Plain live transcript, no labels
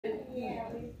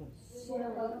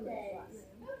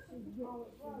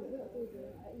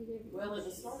Well, it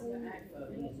was starting to act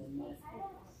funny.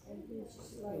 And then she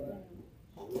slowed down.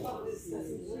 She's in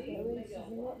that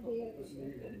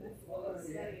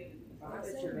bed. I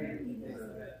said,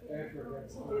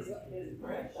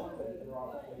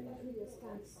 he just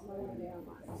kind of slowed down.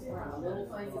 Little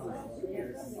things.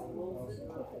 Yes.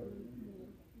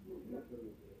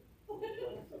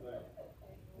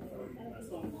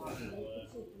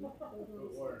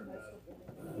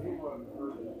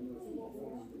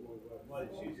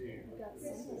 Like she's here.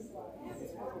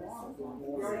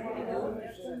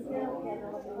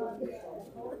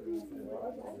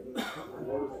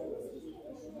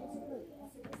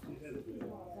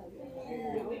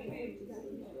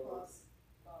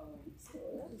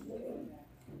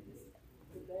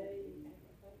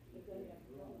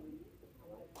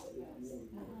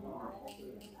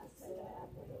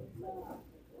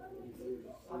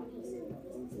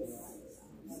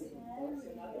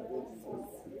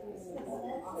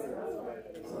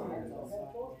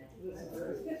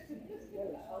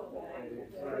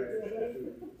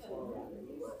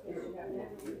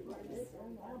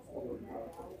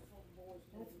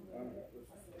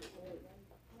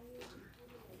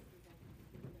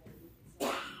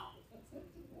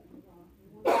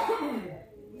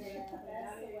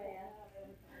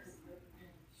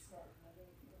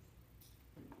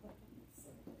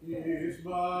 He's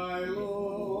my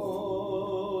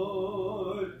Lord,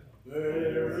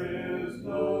 there is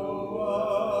no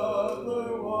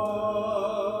other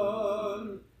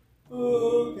one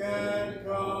who can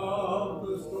calm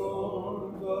the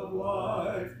storms of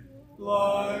life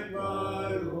like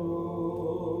my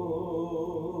Lord.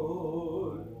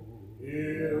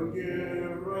 He'll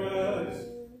give rest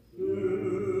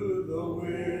to the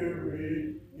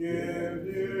weary, give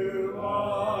new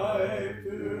life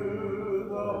to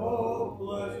the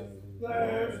hopeless.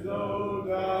 There's no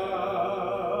doubt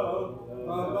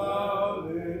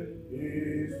about it,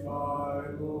 he's my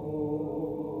Lord.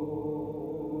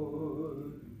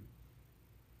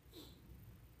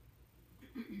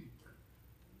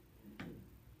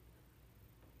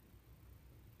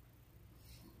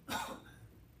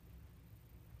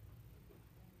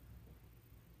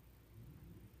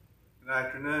 Good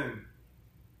afternoon.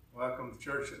 Welcome to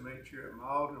church that meets here at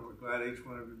Malden. We're glad each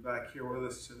one of you back here with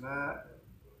us tonight.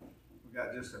 We've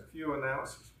got just a few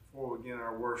announcements before we begin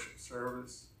our worship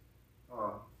service.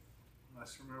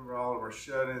 Let's remember all of our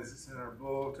shut-ins that's in our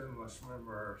bulletin. Let's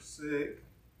remember our sick.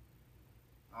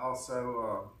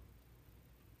 Also,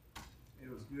 it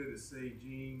was good to see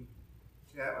Gene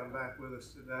Chapman back with us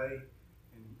today.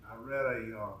 And I read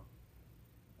a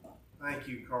thank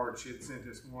you card she had sent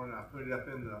this morning. I put it up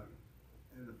in the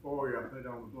foyer. I put it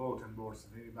on the bulletin board so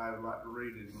if anybody would like to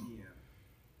read it again.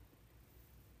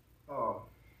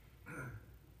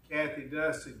 Kathy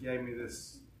Dusty gave me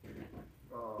this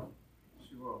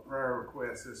she wrote a prayer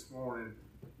request this morning.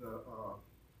 The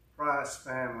Price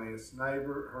family,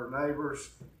 her neighbors,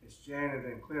 it's Janet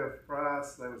and Cliff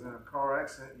Price. They was in a car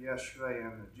accident yesterday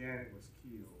and Janet was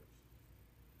killed.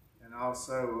 And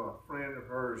also a friend of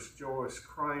hers, Joyce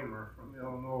Kramer from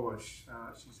Illinois, she found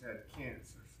out she's had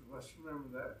cancer. So let's remember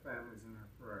that family's in our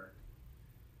prayer.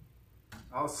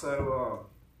 Also,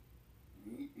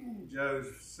 Joe's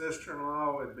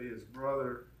sister-in-law would be his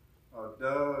brother,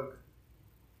 Doug,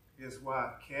 his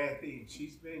wife, Kathy, and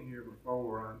she's been here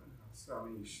before. So, I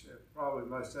mean, probably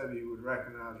most of you would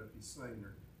recognize her if you've seen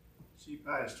her. She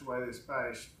passed away this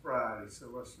past Friday, so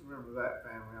let's remember that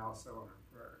family also in our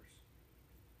prayers.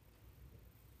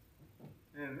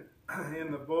 And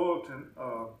in the bulletin,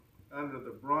 under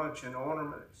the brunch and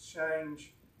ornament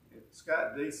exchange, it's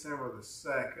got December the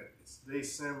 2nd. It's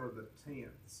December the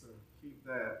 10th, so keep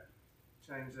that,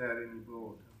 change that in your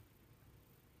bulletin.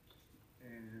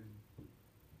 And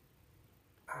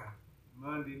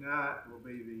Monday night will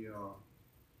be the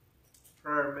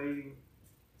prayer meeting.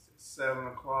 It's at 7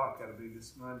 o'clock. That'll be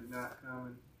this Monday night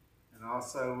coming. And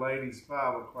also ladies'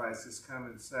 Bible class is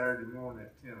coming Saturday morning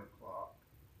at 10 o'clock.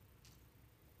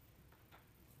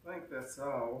 I think that's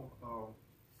all.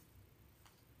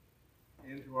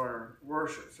 Into our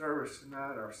worship service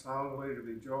tonight, our song leader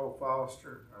will be Joel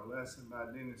Foster, our lesson by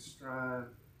Dennis Strine,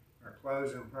 our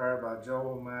closing prayer by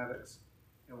Joel Maddox,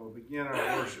 and we'll begin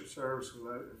our worship service with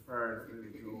opening prayer that will be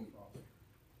Joel Foster.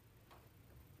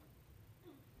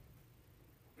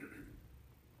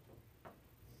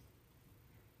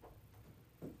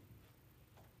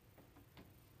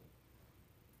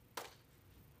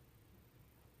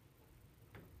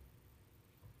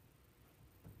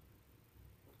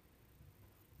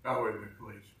 Bow with me,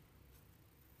 please.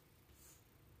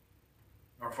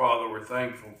 Our Our Father, we're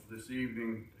thankful for this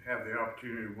evening to have the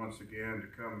opportunity once again to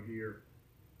come here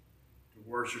to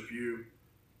worship you.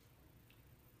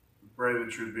 We pray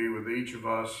that you'd be with each of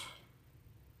us,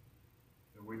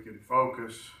 that we can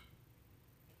focus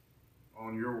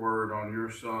on your word, on your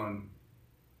Son,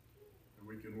 that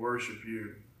we can worship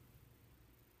you,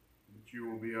 that you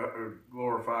will be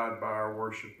glorified by our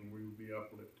worship and we will be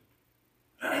uplifted.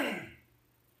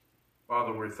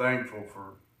 Father, we're thankful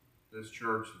for this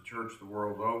church, the church the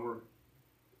world over.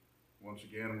 Once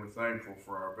again, we're thankful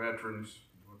for our veterans,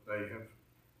 what they have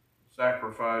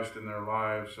sacrificed in their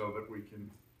lives so that we can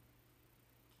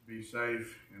be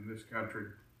safe in this country.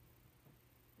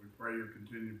 We pray your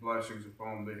continued blessings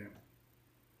upon them.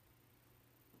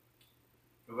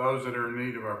 For those that are in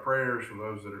need of our prayers, for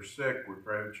those that are sick, we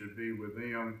pray that you'd be with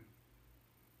them,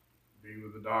 be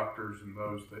with the doctors and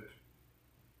those that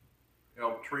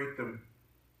help treat them,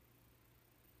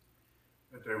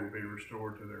 that they will be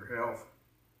restored to their health.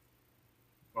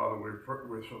 Father, we're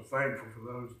so thankful for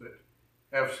those that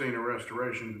have seen a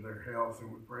restoration to their health,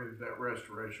 and we pray that that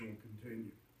restoration will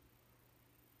continue.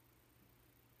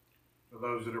 For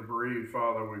those that are bereaved,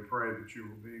 Father, we pray that you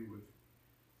will be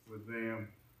with them,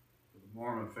 for the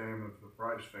Mormon family, for the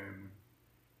Price family,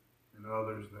 and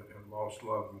others that have lost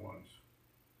loved ones.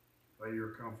 Lay your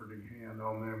comforting hand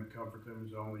on them, comfort them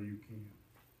as only you can.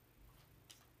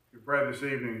 We pray this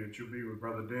evening that you'll be with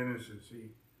Brother Dennis as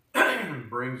he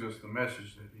brings us the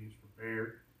message that he's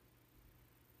prepared,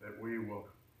 that we will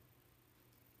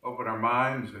open our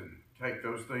minds and take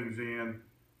those things in,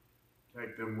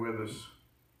 take them with us,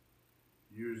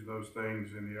 use those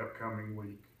things in the upcoming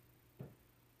week.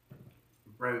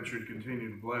 We pray that you'd continue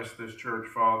to bless this church,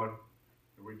 Father,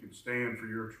 that we can stand for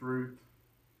your truth,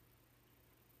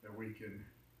 that we can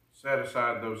set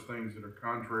aside those things that are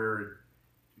contrary to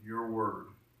your word,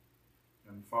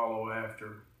 and follow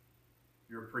after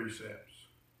your precepts,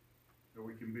 that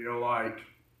we can be a light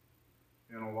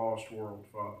in a lost world,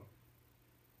 Father.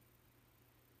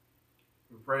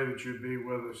 We pray that you'd be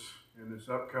with us in this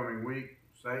upcoming week.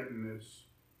 Satan is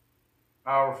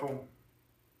powerful,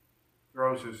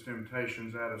 throws his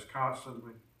temptations at us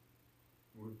constantly.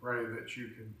 We pray that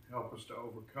you can help us to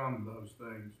overcome those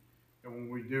things. And when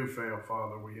we do fail,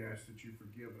 Father, we ask that you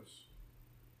forgive us,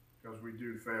 because we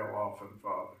do fail often,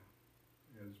 Father,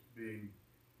 as being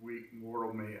weak,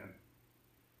 mortal men.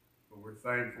 But we're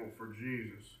thankful for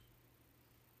Jesus,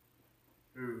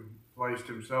 who placed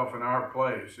himself in our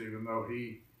place, even though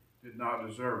he did not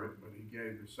deserve it, but he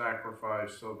gave the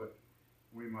sacrifice so that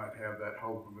we might have that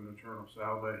hope of an eternal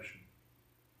salvation.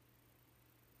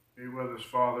 Be with us,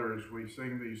 Father, as we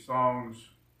sing these songs.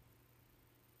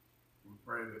 We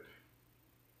pray that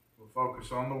we'll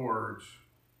focus on the words,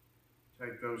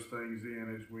 take those things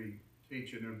in as we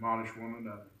teach and admonish one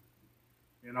another.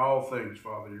 In all things,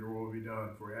 Father, your will be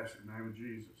done, for we ask in the name of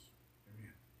Jesus.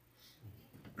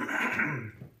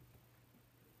 Amen.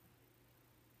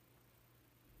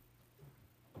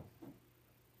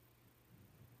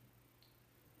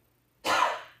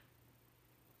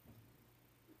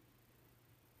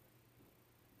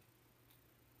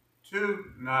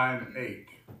 Two, 9, 8.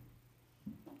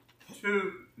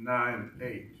 2, 9,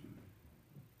 8.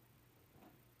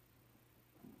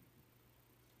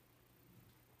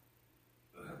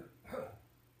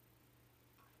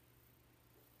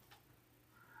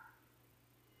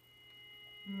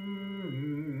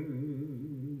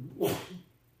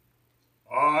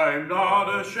 I'm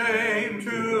not ashamed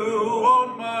to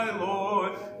own my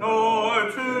Lord, nor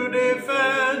to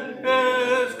defend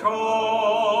his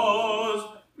cause.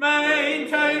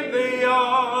 Maintain the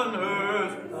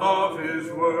honors of his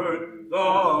word,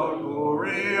 the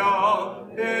glory of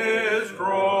his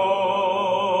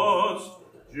cross.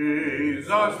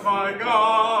 Jesus, my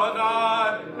God,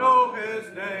 I know his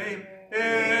name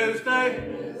is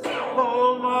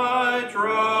all my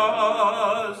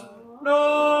trust.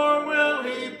 Nor will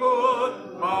he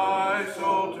put my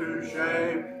soul to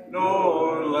shame,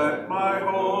 nor let my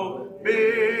hope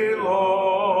be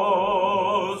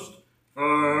lost.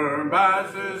 Firm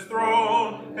as his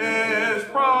throne, his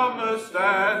promise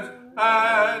stands,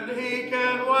 and he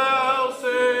can well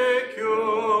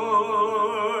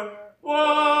secure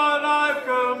what I've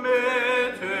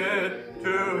committed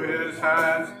to his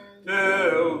hands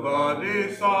till the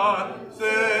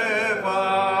decisive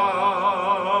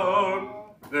hour.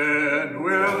 Then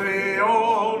will he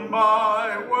own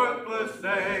my worthless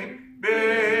name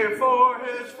before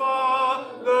his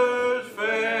Father's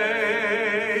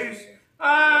face,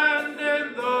 and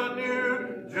in the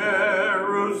new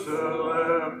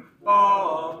Jerusalem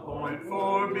appoint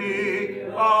for me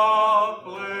a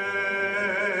place.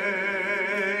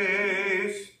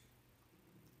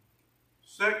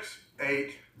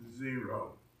 680.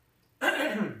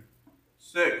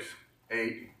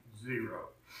 680.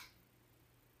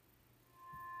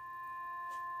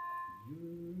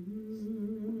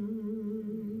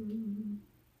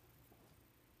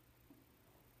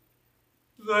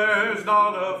 There's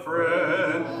not a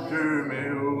friend to me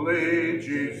who leads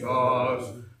Jesus.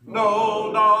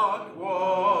 No, not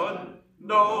one.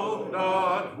 No,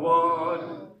 not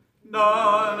one.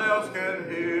 None else can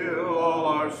heal all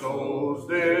our souls'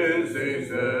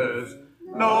 diseases.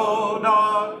 No,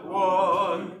 not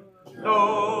one.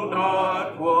 No,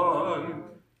 not one.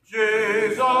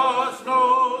 Jesus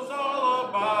knows all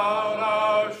about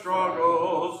our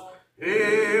struggles.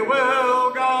 He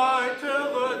will guide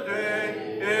till the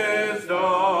day is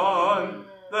done.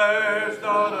 There's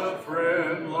not a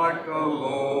friend like the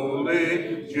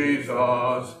lowly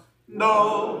Jesus.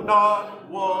 No, not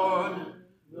one.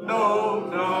 No,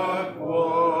 not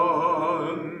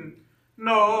one.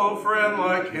 No friend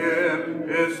like him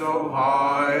is so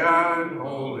high and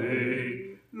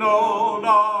holy. No,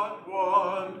 not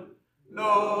one.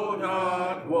 No,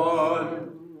 not one.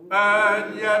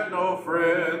 And yet no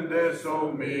friend is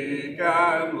so meek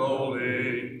and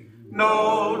lowly.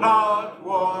 No, not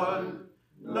one.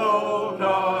 No,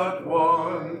 not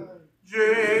one.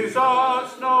 Jesus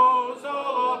knows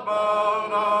all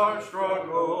about our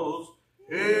struggles.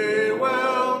 He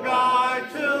will guide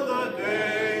till the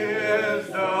day is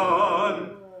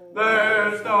done.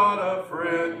 There's not a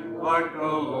friend like the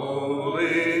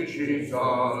lowly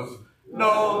Jesus.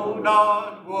 No,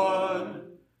 not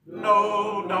one.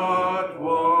 No, not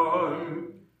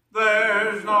one.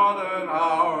 There's not an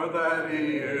hour that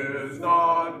he is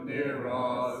not near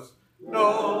us.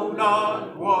 No,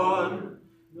 not one.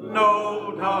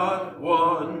 No, not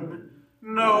one.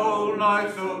 No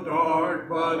night so dark,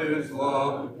 but his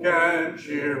love can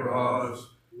cheer us.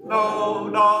 No,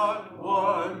 not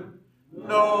one.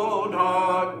 No,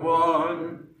 not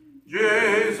one.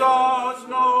 Jesus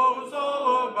knows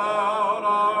all about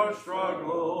our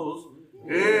struggles.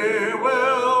 He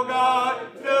will guide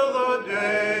till the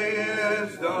day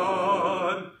is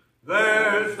done.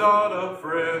 There's not a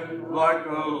friend like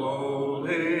the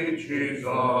lowly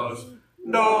Jesus.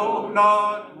 No,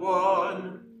 not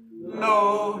one.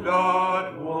 No,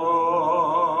 not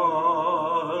one.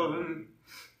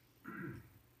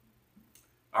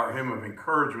 Our hymn of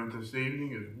encouragement this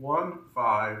evening is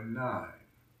 159.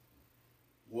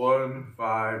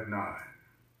 159.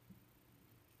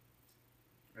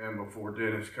 And before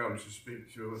Dennis comes to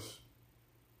speak to us,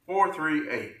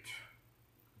 438.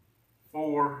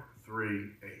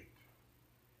 438.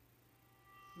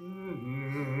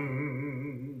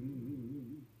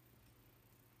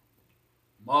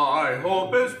 My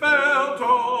hope is built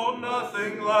on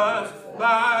nothing less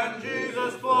than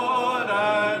Jesus' blood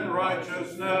and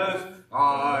righteousness.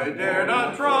 I dare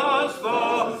not trust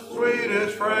the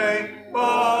sweetest frame,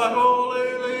 but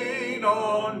wholly lean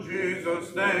on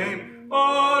Jesus' name.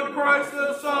 On Christ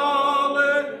the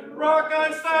solid rock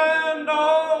I stand,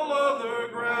 all other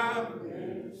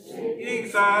ground sinking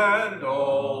sand,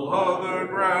 all other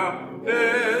ground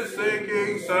is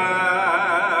sinking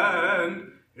sand.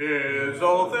 His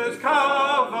oath is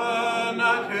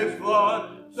covenant, his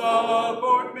blood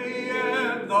support me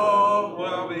in the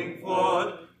whelming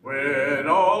flood. When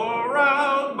all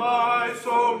around my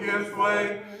soul gives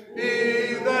way,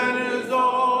 he then is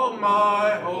all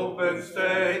my hope and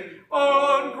stay.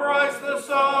 On Christ the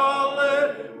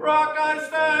solid rock I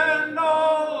stand,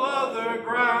 all other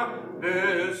ground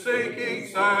is sinking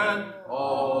sand,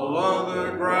 all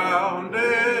other ground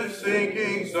is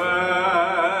sinking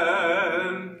sand.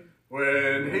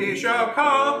 When he shall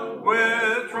come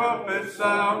with trumpet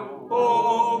sound,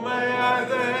 oh, may I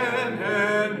then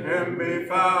in him be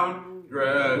found,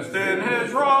 dressed in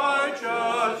his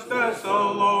righteousness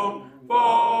alone,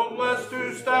 faultless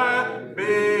to stand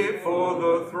before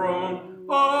the throne.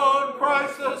 On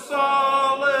Christ the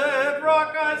solid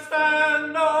rock I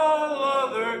stand, all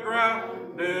other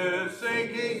ground is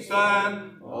sinking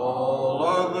sand, all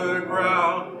other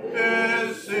ground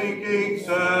is sinking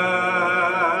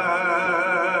sand.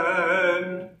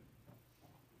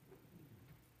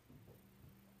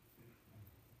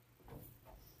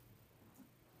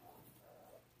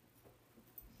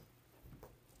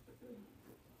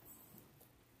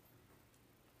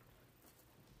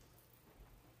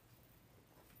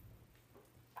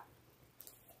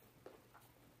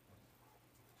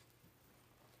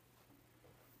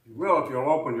 You will, if you'll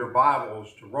open your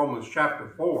Bibles to Romans chapter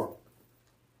 4.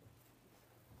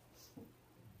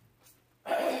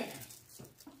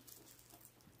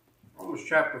 Romans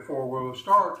chapter 4, we will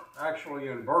start actually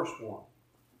in verse 1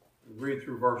 and read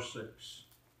through verse 6.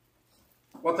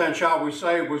 What then shall we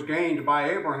say was gained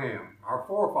by Abraham, our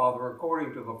forefather,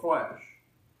 according to the flesh?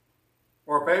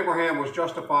 For if Abraham was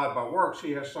justified by works,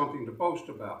 he has something to boast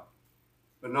about,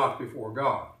 but not before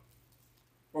God.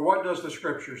 For what does the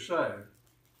Scripture say?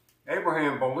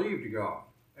 Abraham believed God,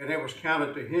 and it was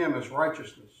counted to him as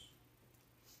righteousness.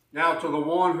 Now to the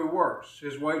one who works,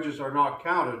 his wages are not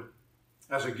counted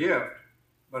as a gift,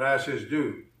 but as his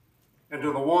due. And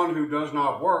to the one who does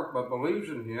not work, but believes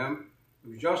in him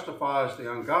who justifies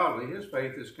the ungodly, his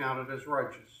faith is counted as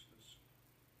righteousness.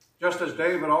 Just as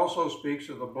David also speaks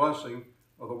of the blessing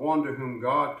of the one to whom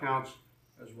God counts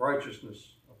as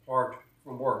righteousness apart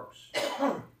from works.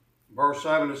 Verse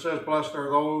 7, it says, Blessed are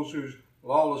those whose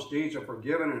lawless deeds are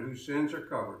forgiven and whose sins are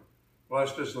covered.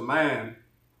 Blessed is the man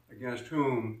against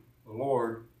whom the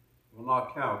Lord will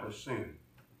not count as sin.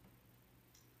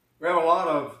 We have a lot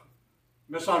of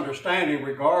misunderstanding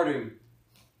regarding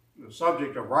the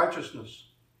subject of righteousness.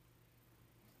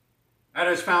 At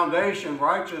its foundation,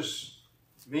 righteous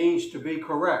means to be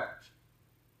correct.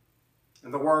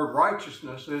 And the word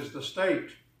righteousness is the state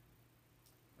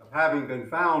of having been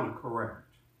found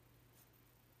correct.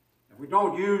 And we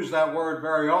don't use that word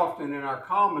very often in our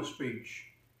common speech.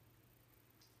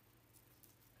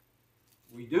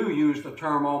 We do use the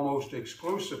term almost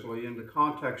exclusively in the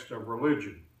context of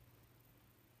religion.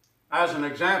 As an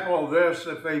example of this,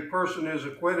 if a person is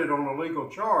acquitted on a legal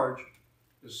charge,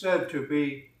 is said to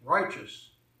be righteous.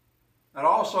 And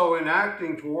also in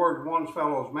acting toward one's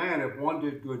fellow man, if one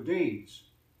did good deeds,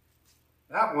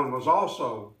 that one was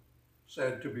also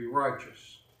said to be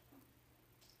righteous.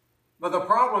 But the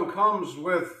problem comes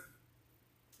with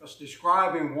us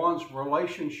describing one's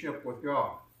relationship with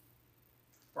God.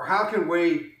 For how can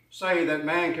we say that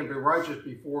man can be righteous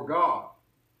before God?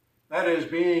 That is,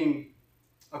 being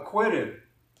acquitted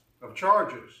of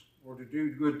charges or to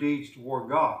do good deeds toward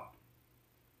God.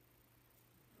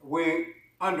 We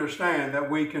understand that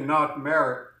we cannot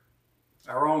merit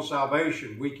our own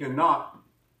salvation. We cannot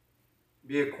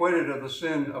be acquitted of the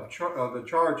sin of the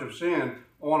charge of sin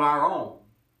on our own.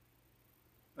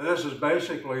 And this is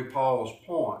basically Paul's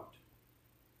point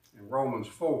in Romans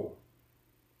 4.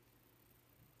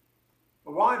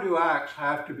 But why do acts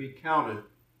have to be counted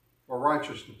for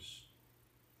righteousness?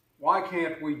 Why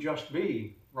can't we just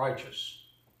be righteous?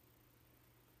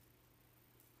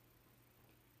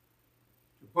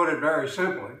 To put it very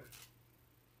simply,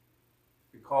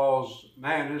 because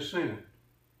man has sinned.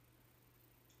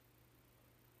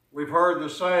 We've heard the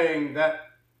saying that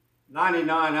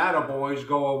 99 attaboys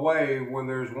go away when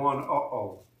there's one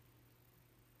uh-oh.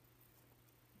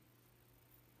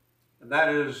 And that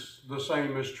is the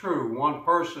same as true. One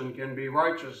person can be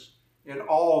righteous in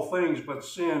all things but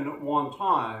sin one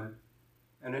time,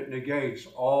 and it negates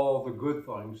all the good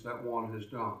things that one has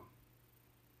done.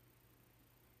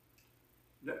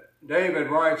 David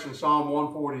writes in Psalm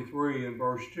 143 in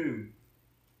verse 2,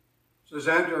 says,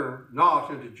 Enter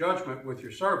not into judgment with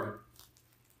your servant,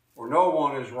 for no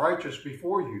one is righteous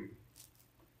before you.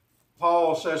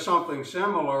 Paul says something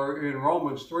similar in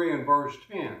Romans 3 and verse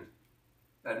 10,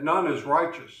 that none is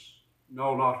righteous,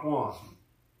 no, not one.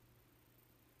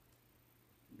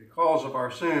 Because of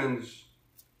our sins,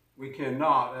 we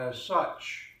cannot, as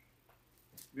such,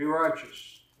 be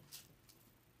righteous.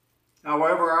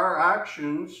 However, our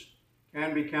actions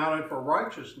can be counted for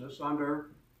righteousness under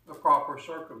the proper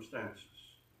circumstances.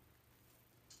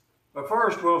 But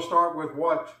first, we'll start with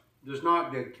what does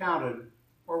not get counted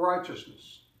for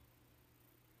righteousness.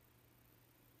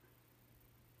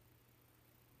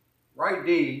 Right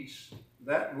deeds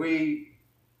that we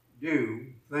do,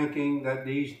 thinking that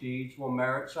these deeds will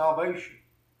merit salvation.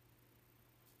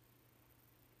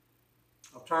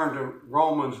 I'll turn to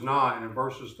Romans 9 and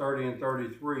verses 30 and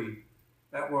 33.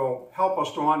 That will help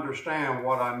us to understand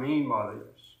what I mean by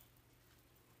this.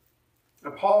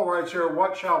 And Paul writes here,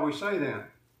 What shall we say then?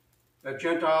 That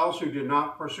Gentiles who did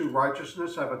not pursue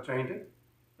righteousness have attained it?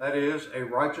 That is, a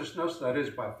righteousness that is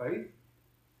by faith.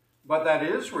 But that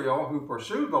Israel, who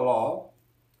pursued the law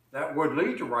that would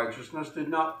lead to righteousness, did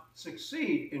not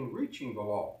succeed in reaching the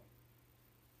law.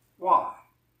 Why?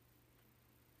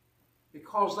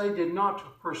 Because they did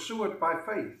not pursue it by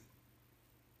faith,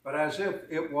 but as if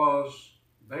it was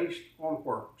based on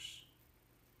works.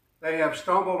 They have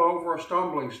stumbled over a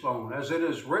stumbling stone, as it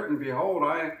is written, Behold,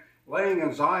 I am laying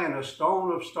in Zion a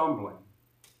stone of stumbling,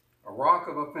 a rock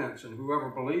of offense, and whoever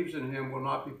believes in him will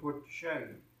not be put to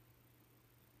shame.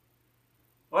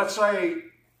 Let's say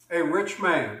a rich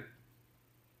man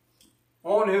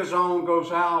on his own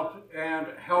goes out and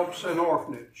helps an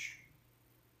orphanage.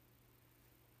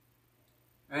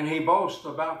 And he boasts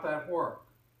about that work.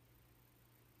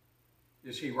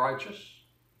 Is he righteous?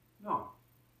 No.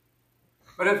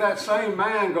 But if that same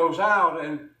man goes out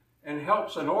and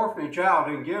helps an orphanage out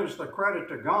and gives the credit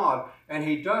to God, and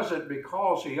he does it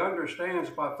because he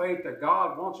understands by faith that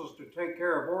God wants us to take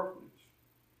care of orphans,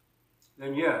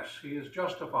 then yes, he is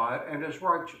justified and is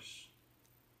righteous.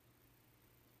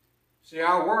 See,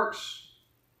 our works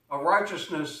of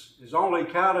righteousness is only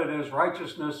counted as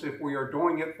righteousness if we are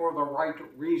doing it for the right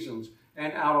reasons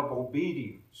and out of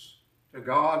obedience to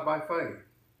God by faith.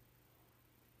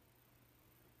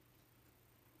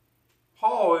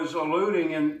 Paul is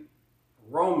alluding in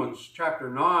Romans chapter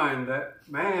 9 that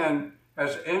man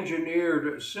has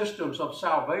engineered systems of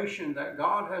salvation that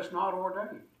God has not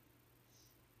ordained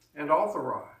and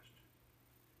authorized.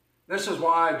 This is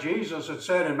why Jesus had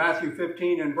said in Matthew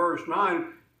 15 and verse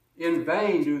 9, "In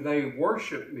vain do they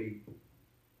worship me,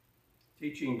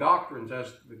 teaching doctrines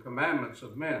as the commandments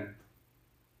of men."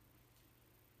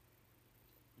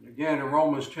 And again in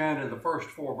Romans 10, in the first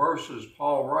 4 verses,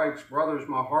 Paul writes, "Brothers,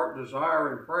 my heart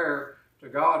desire and prayer to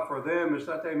God for them is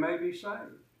that they may be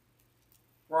saved.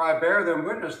 For I bear them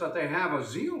witness that they have a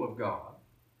zeal of God,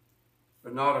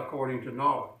 but not according to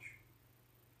knowledge.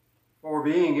 For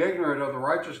being ignorant of the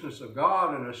righteousness of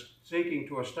God and seeking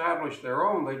to establish their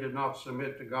own, they did not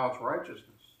submit to God's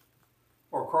righteousness.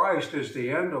 For Christ is the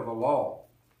end of the law,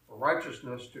 for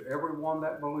righteousness to everyone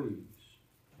that believes."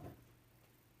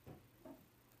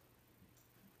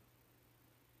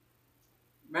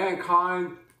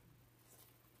 Mankind,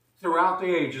 throughout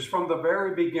the ages, from the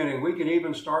very beginning, we can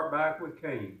even start back with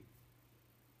Cain,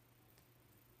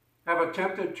 have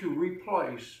attempted to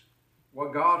replace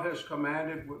what God has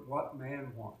commanded with what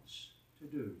man wants to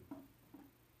do.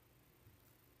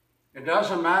 It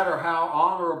doesn't matter how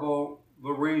honorable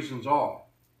the reasons are.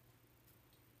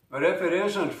 But if it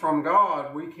isn't from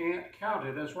God, we can't count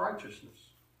it as righteousness.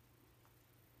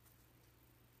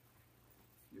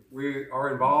 If we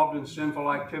are involved in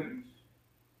sinful activities,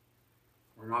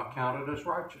 we're not counted as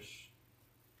righteous.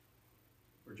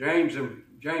 For James, in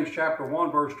James chapter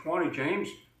 1, verse 20, James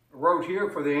wrote here,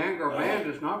 "For the anger of man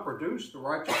does not produce the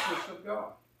righteousness of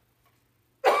God."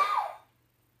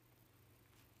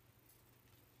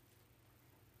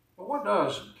 But what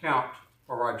does count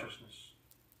for righteousness?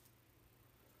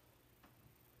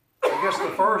 I guess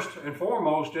the first and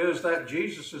foremost is that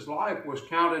Jesus' life was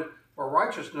counted for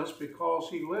righteousness because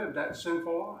he lived that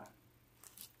sinful life.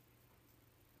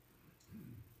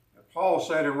 Paul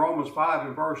said in Romans 5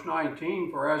 and verse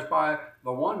 19, "For as by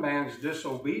the one man's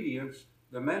disobedience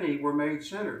the many were made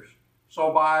sinners,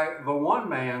 so by the one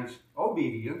man's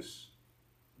obedience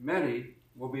many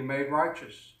will be made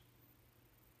righteous."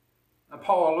 And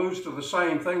Paul alludes to the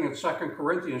same thing in 2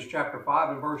 Corinthians chapter 5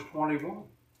 and verse 21.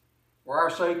 "For our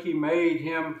sake he made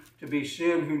him to be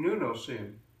sin who knew no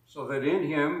sin, so that in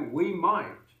him we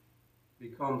might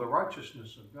become the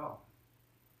righteousness of God."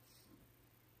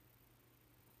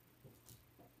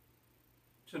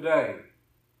 Today,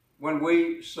 when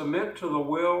we submit to the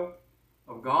will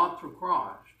of God through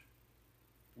Christ,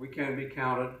 we can be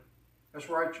counted as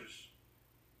righteous.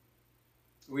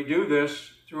 We do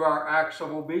this through our acts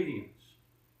of obedience.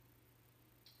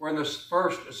 We're in the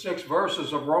first 6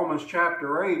 verses of Romans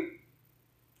chapter 8,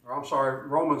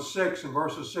 Romans 6 and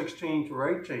verses 16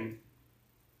 through 18.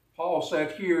 Paul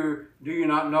said here, "Do you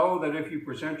not know that if you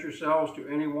present yourselves to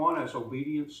anyone as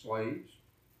obedient slaves,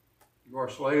 you are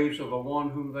slaves of the one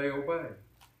whom they obey,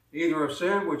 either of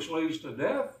sin which leads to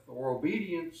death or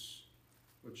obedience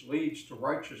which leads to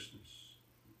righteousness?"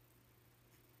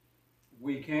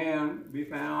 We can be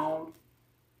found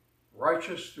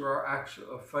righteous through our acts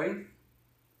of faith,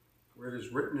 where it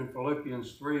is written in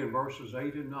Philippians 3 and verses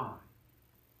 8 and 9.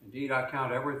 "Indeed, I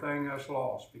count everything as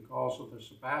loss because of the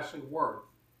surpassing worth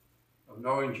of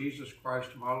knowing Jesus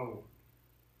Christ my Lord.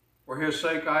 For his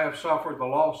sake I have suffered the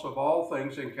loss of all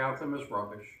things and count them as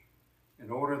rubbish, in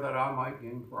order that I might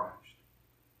gain Christ,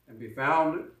 and be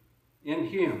found in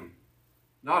him,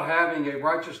 not having a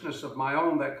righteousness of my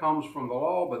own that comes from the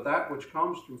law, but that which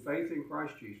comes through faith in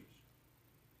Christ Jesus,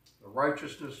 the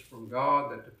righteousness from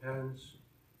God that depends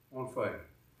on faith."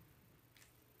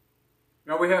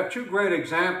 Now we have 2 great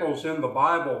examples in the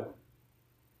Bible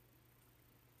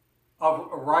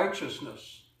of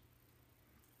righteousness.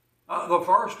 The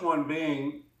first one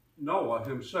being Noah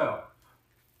himself.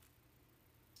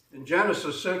 In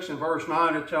Genesis 6 and verse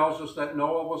 9, it tells us that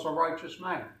Noah was a righteous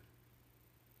man.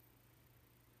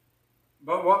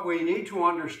 But what we need to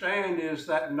understand is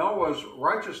that Noah's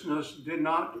righteousness did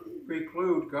not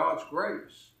preclude God's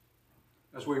grace,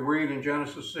 as we read in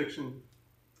Genesis 6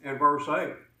 and verse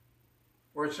 8,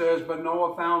 where it says, "But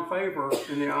Noah found favor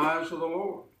in the eyes of the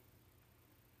Lord."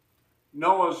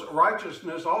 Noah's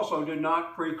righteousness also did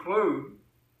not preclude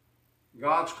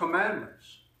God's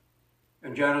commandments.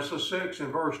 In Genesis 6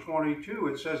 and verse 22,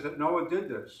 it says that Noah did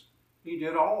this. He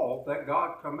did all that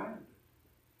God commanded.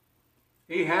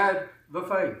 He had the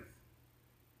faith.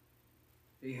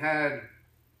 He had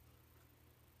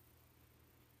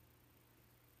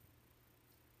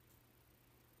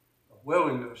the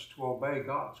willingness to obey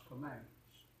God's commandments.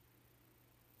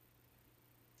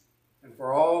 And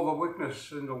for all the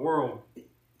wickedness in the world,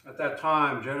 at that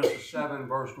time, Genesis 7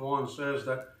 verse 1 says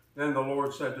that then the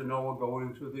Lord said to Noah, go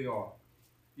into the ark,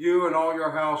 you and all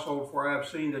your household, for I have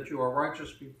seen that you are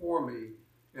righteous before me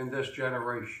in this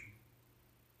generation.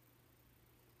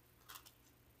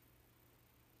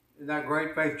 In that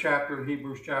great faith chapter in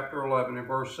Hebrews chapter 11 and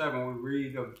verse 7, we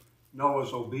read of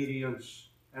Noah's obedience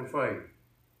and faith.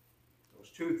 Those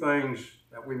two things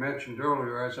that we mentioned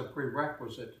earlier as a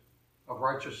prerequisite of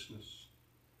righteousness.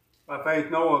 By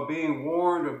faith, Noah, being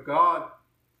warned of God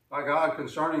by God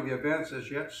concerning the events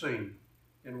as yet seen,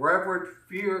 in reverent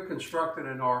fear constructed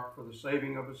an ark for the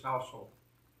saving of his household.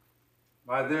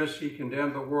 By this he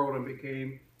condemned the world and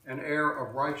became an heir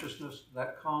of righteousness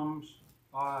that comes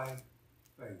by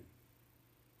faith.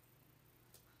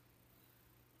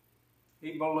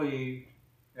 He believed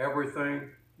everything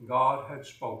God had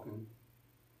spoken.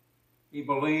 He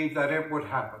believed that it would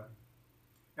happen.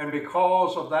 And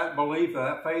because of that belief,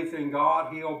 that faith in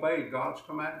God, he obeyed God's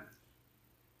commandments.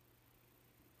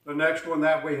 The next one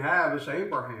that we have is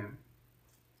Abraham.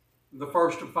 The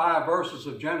first of 5 verses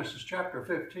of Genesis chapter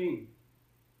 15.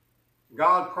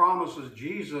 God promises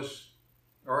Jesus,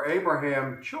 or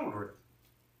Abraham, children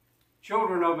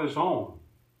of his own.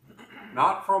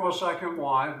 Not from a second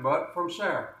wife, but from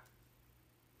Sarah.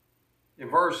 In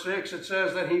verse 6, it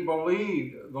says that he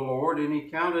believed the Lord and he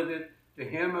counted it to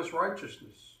him as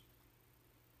righteousness.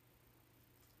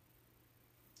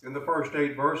 In the first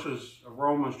 8 verses of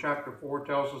Romans chapter 4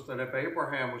 tells us that if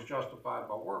Abraham was justified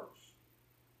by works,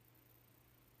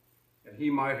 that he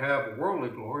might have worldly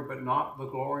glory, but not the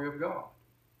glory of God.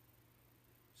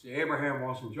 See, Abraham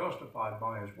wasn't justified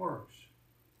by his works.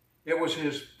 It was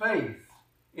his faith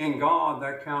in God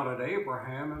that counted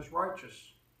Abraham as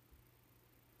righteous.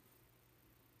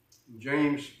 In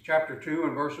James chapter 2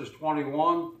 and verses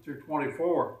 21 through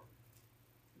 24,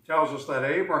 it tells us that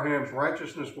Abraham's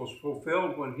righteousness was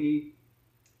fulfilled when he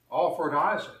offered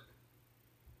Isaac.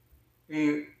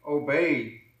 He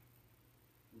obeyed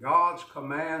God's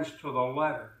commands to the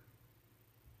letter,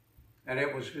 and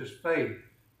it was his faith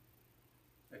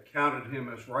that counted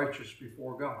him as righteous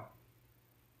before God.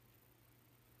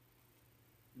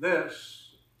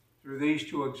 This, through these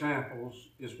 2 examples,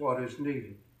 is what is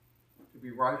needed to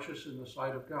be righteous in the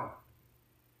sight of God.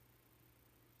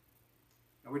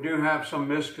 Now, we do have some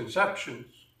misconceptions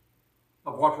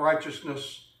of what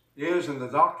righteousness is and the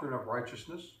doctrine of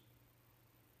righteousness.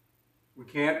 We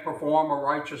can't perform a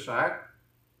righteous act.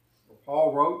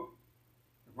 Paul wrote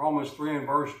in Romans 3 and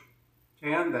verse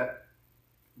 10 that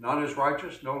none is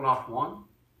righteous, no, not one.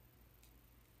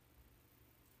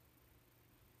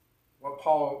 What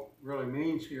Paul really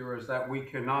means here is that we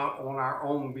cannot on our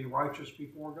own be righteous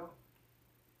before God.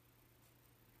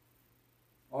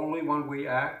 Only when we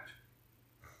act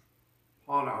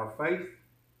upon our faith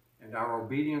and our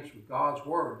obedience with God's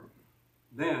word,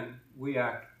 then we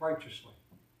act righteously.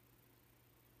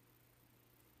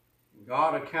 And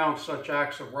God accounts such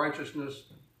acts of righteousness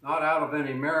not out of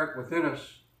any merit within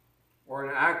us or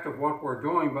an act of what we're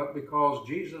doing, but because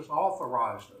Jesus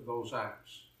authorized those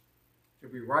acts to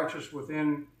be righteous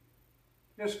within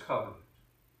his covenant.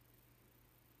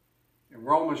 In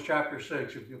Romans chapter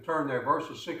 6, if you'll turn there,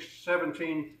 verses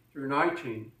 17 through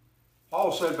 19,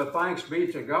 Paul said, but thanks be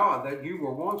to God that you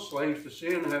were once slaves to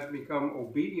sin and have become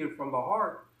obedient from the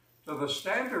heart to the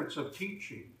standards of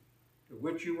teaching to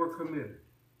which you were committed.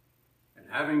 And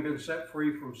having been set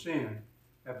free from sin,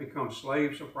 have become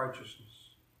slaves of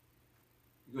righteousness.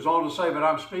 He goes on to say, but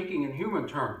I'm speaking in human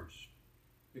terms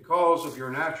because of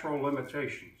your natural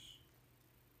limitations.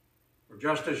 For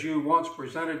just as you once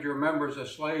presented your members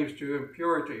as slaves to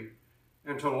impurity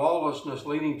and to lawlessness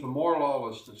leading to more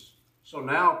lawlessness, so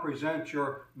now present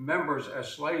your members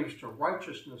as slaves to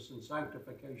righteousness and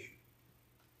sanctification.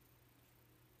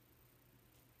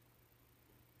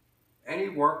 Any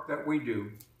work that we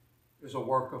do is a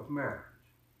work of merit,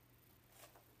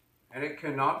 and it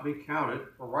cannot be counted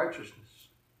for righteousness.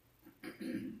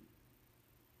 In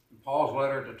Paul's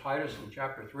letter to Titus in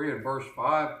chapter 3 and verse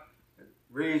 5, it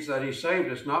reads that he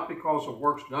saved us not because of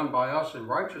works done by us in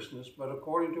righteousness, but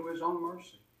according to his own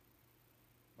mercy,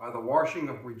 by the washing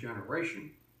of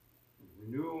regeneration and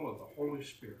renewal of the Holy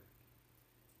Spirit.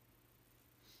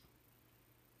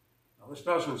 Now, This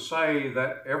doesn't say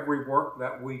that every work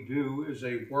that we do is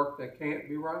a work that can't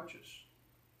be righteous.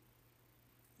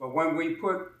 But when we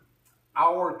put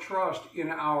our trust in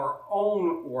our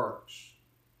own works,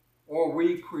 or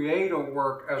we create a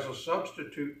work as a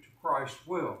substitute to Christ's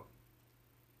will,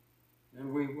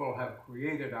 then we will have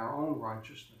created our own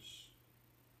righteousness.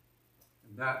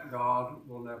 And that God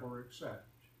will never accept.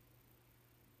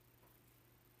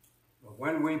 But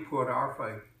when we put our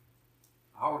faith,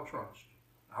 our trust,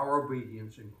 our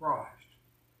obedience in Christ,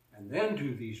 and then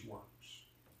do these works,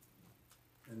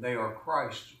 then they are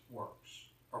Christ's works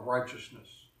of righteousness,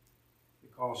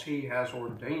 because he has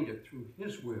ordained it through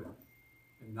his will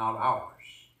and not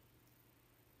ours.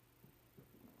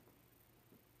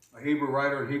 A Hebrew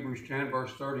writer in Hebrews 10,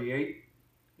 verse 38,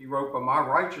 he wrote, "But my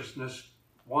righteousness,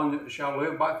 one shall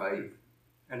live by faith.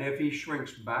 And if he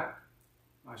shrinks back,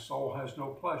 my soul has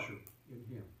no pleasure in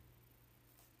him."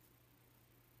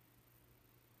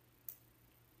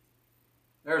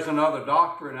 There's another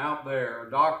doctrine out there,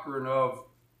 a doctrine of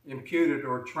imputed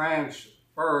or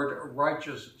transferred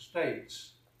righteous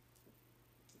states.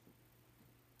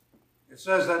 It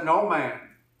says that no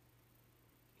man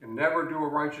can never do a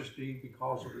righteous deed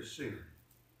because of his sin.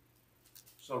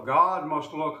 So God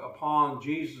must look upon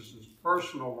Jesus'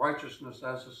 personal righteousness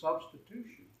as a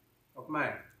substitution of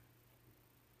man.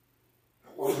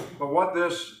 But what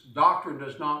this doctrine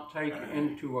does not take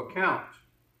into account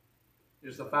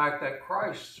is the fact that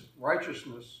Christ's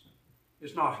righteousness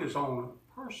is not his own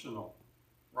personal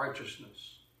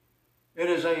righteousness. It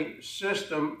is a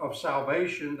system of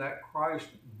salvation that Christ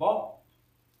bought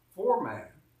for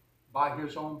man by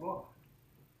his own blood.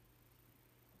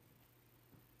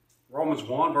 Romans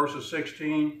 1, verses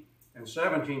 16 and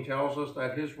 17 tells us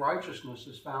that his righteousness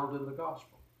is found in the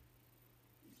gospel.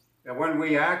 That when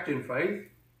we act in faith,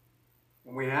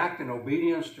 when we act in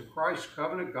obedience to Christ's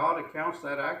covenant, God accounts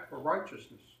that act for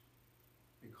righteousness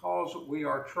because we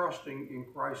are trusting in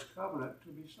Christ's covenant to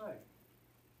be saved.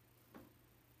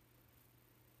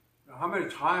 Now, how many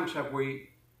times have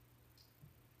we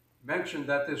mentioned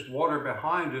that this water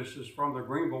behind us is from the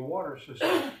Greenville water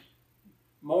system?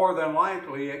 More than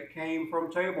likely, it came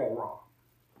from Table Rock.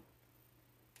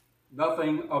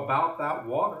 Nothing about that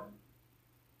water.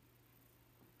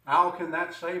 How can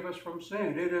that save us from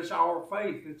sin? It is our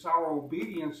faith, it's our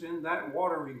obedience in that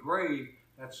watery grave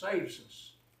that saves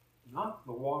us, not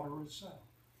the water itself.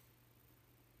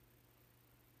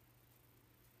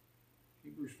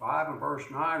 Hebrews 5 and verse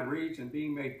 9 reads, "And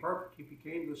being made perfect, he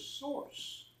became the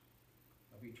source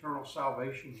of eternal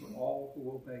salvation to all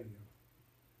who obey him."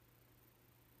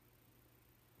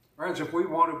 Friends, if we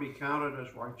want to be counted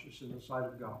as righteous in the sight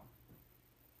of God,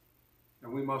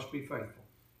 then we must be faithful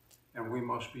and we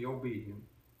must be obedient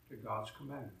to God's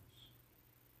commandments.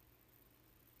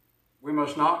 We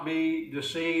must not be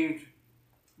deceived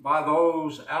by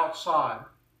those outside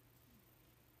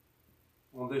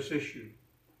on this issue.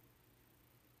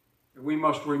 We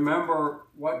must remember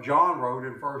what John wrote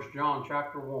in 1 John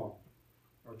chapter 1,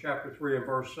 or chapter 3 and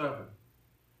verse 7,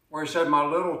 where he said, "My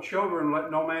little children,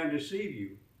 let no man deceive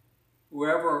you.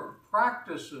 Whoever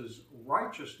practices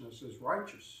righteousness is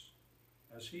righteous,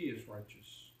 as he is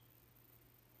righteous."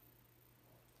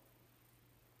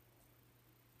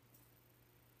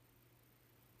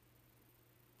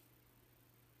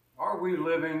 Are we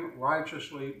living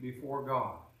righteously before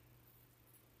God?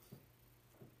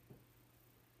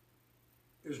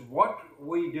 Is what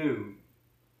we do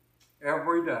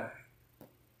every day,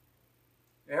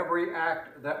 every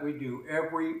act that we do,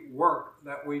 every work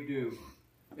that we do,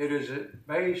 is it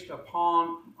based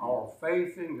upon our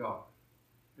faith in God?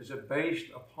 Is it based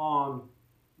upon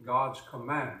God's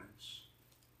commandments?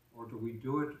 Or do we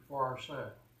do it for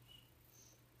ourselves?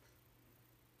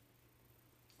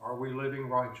 Are we living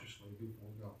righteously before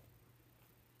God?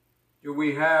 Do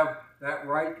we have that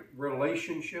right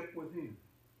relationship with him?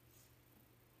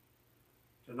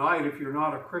 Tonight, if you're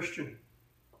not a Christian,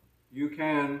 you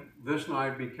can this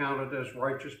night be counted as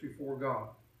righteous before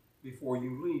God before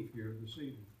you leave here this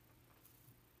evening.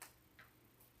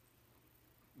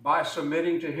 By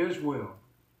submitting to his will,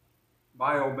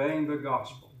 by obeying the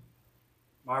gospel,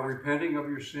 by repenting of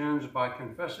your sins, by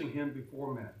confessing him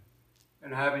before men,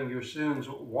 and having your sins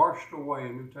washed away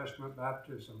in New Testament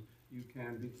baptism, you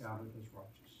can be counted as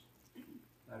righteous.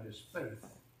 That is faith.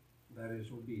 That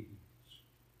is obedience.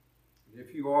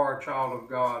 If you are a child of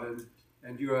God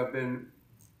and you have been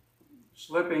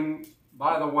slipping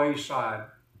by the wayside,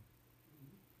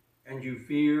 and you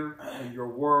fear and you're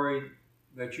worried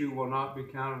that you will not be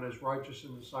counted as righteous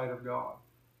in the sight of God,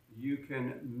 you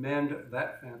can mend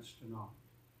that fence tonight.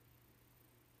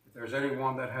 If there's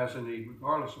anyone that has a need,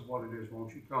 regardless of what it is,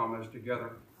 won't you come as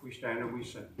together We stand and we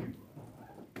sing.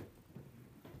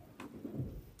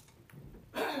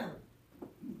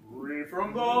 Free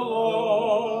from the low,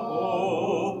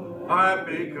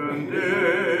 happy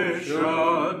condition,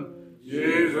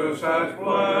 Jesus has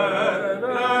bled,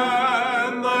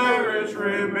 and there is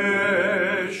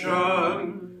remission.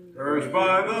 Cursed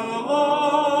by the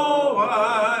low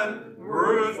and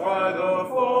bruised by the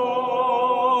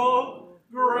fall,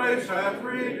 grace hath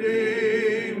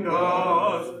redeemed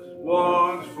us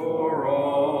once for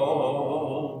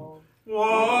all.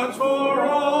 Once for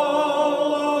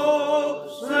all,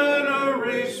 sinner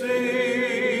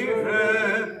receive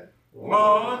it.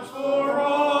 Once for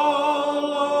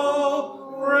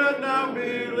all, friend now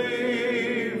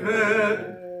believe it.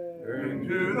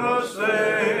 Into the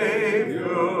Savior,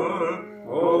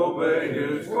 obey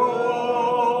his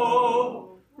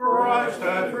call. Christ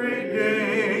hath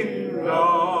redeemed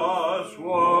us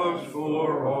once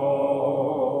for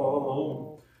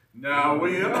all. Now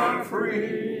we are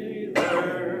free,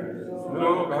 there's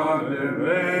no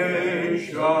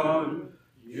condemnation.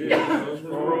 Jesus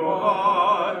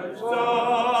provides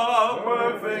the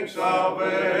perfect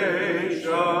salvation.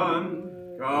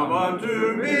 Come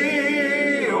unto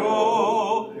me,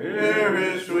 oh, hear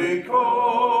his sweet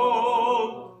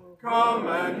call. Come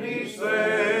and he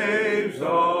saves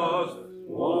us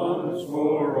once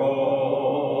for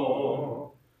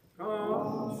all.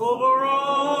 Come for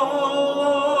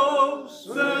all,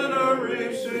 sinner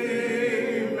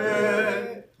receive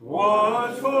it.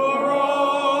 Once for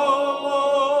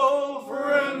all,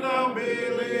 friend now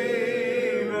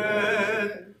believe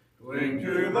it. Cling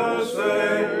to the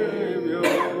Savior,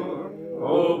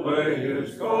 obey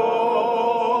his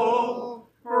call.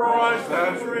 Christ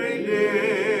has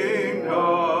redeemed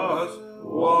us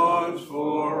once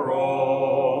for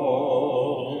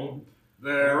all.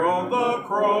 There on the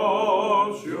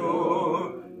cross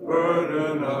your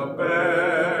burden of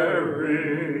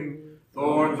bearing,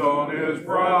 thorns on his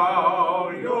brow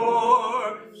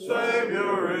your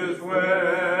Savior is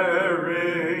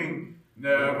wearing.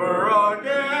 Never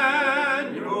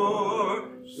again your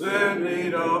sin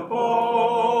need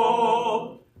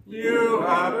appall. You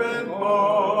have been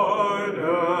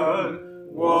pardoned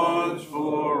once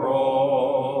for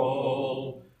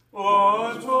all.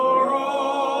 Once for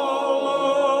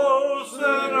all,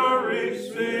 sinner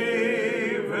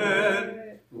receive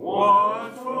it.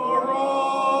 Once for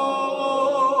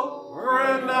all,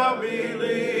 friend now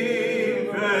believe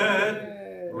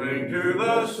it. Cling to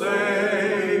the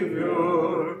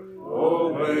Savior,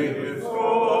 obey his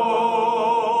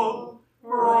call.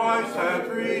 Christ hath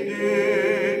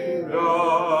redeemed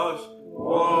us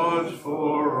once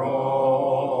for all.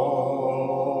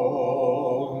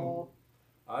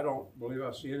 I don't believe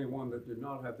I see anyone that did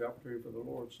not have the opportunity for the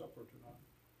Lord's Supper tonight.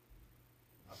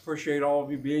 I appreciate all of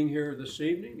you being here this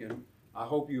evening, and I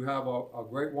hope you have a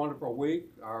great, wonderful week.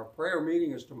 Our prayer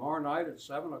meeting is tomorrow night at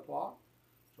 7 o'clock,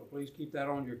 so please keep that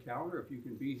on your calendar. If you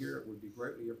can be here, it would be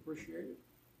greatly appreciated.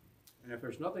 And if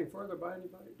there's nothing further by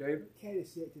anybody, David?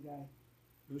 Katie's sick today.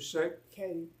 Who's sick?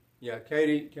 Katie. Yeah,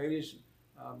 Katie's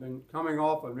been coming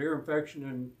off an ear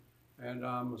infection, and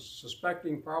I'm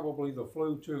suspecting probably the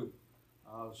flu too.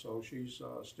 So she's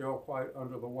still quite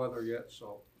under the weather yet,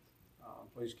 so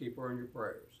please keep her in your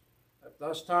prayers. At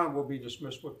this time, we'll be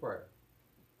dismissed with prayer.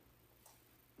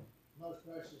 Most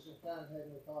gracious and kind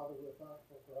Heavenly Father, we're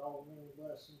thankful for all the many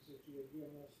blessings that you have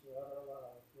given us throughout our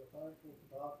lives. We're thankful for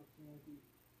the opportunity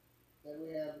that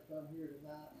we have to come here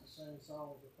tonight to sing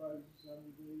songs of praises unto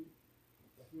thee,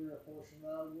 to hear a portion of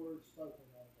thy word spoken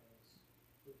unto us.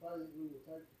 We pray that we will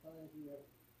take the things we have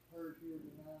heard here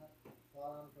tonight,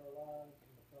 apply them to our lives,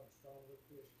 and become stronger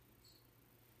Christians,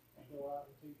 and go out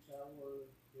and teach our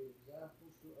word, be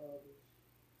examples to others.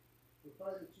 We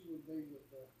pray that you would be with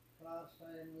the Price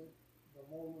family, the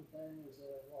Mormon families that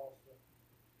have lost their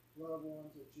loved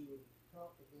ones, that you would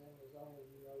comfort them as only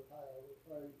you know how. We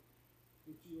pray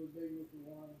that you would be with the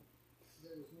one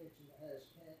that was mentioned that has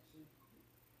cancer.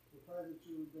 We pray that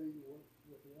you would be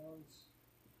with the ones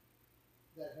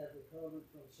that have recovered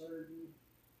from surgery.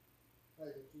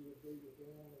 Pray that you would be with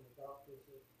them and the doctors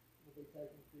that will be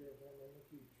taking care of them in the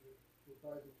future. We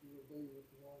pray that you would be with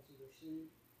the ones that are sick,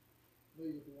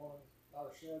 be with the ones that are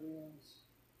shut-ins,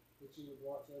 that you would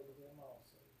watch over them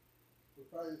also. We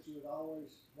pray that you would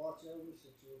always watch over us,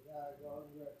 that you would guide, guard,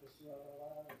 and direct us throughout our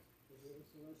lives, forgive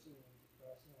us of our sins. In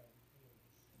Christ's name.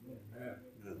 Amen.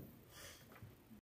 Amen.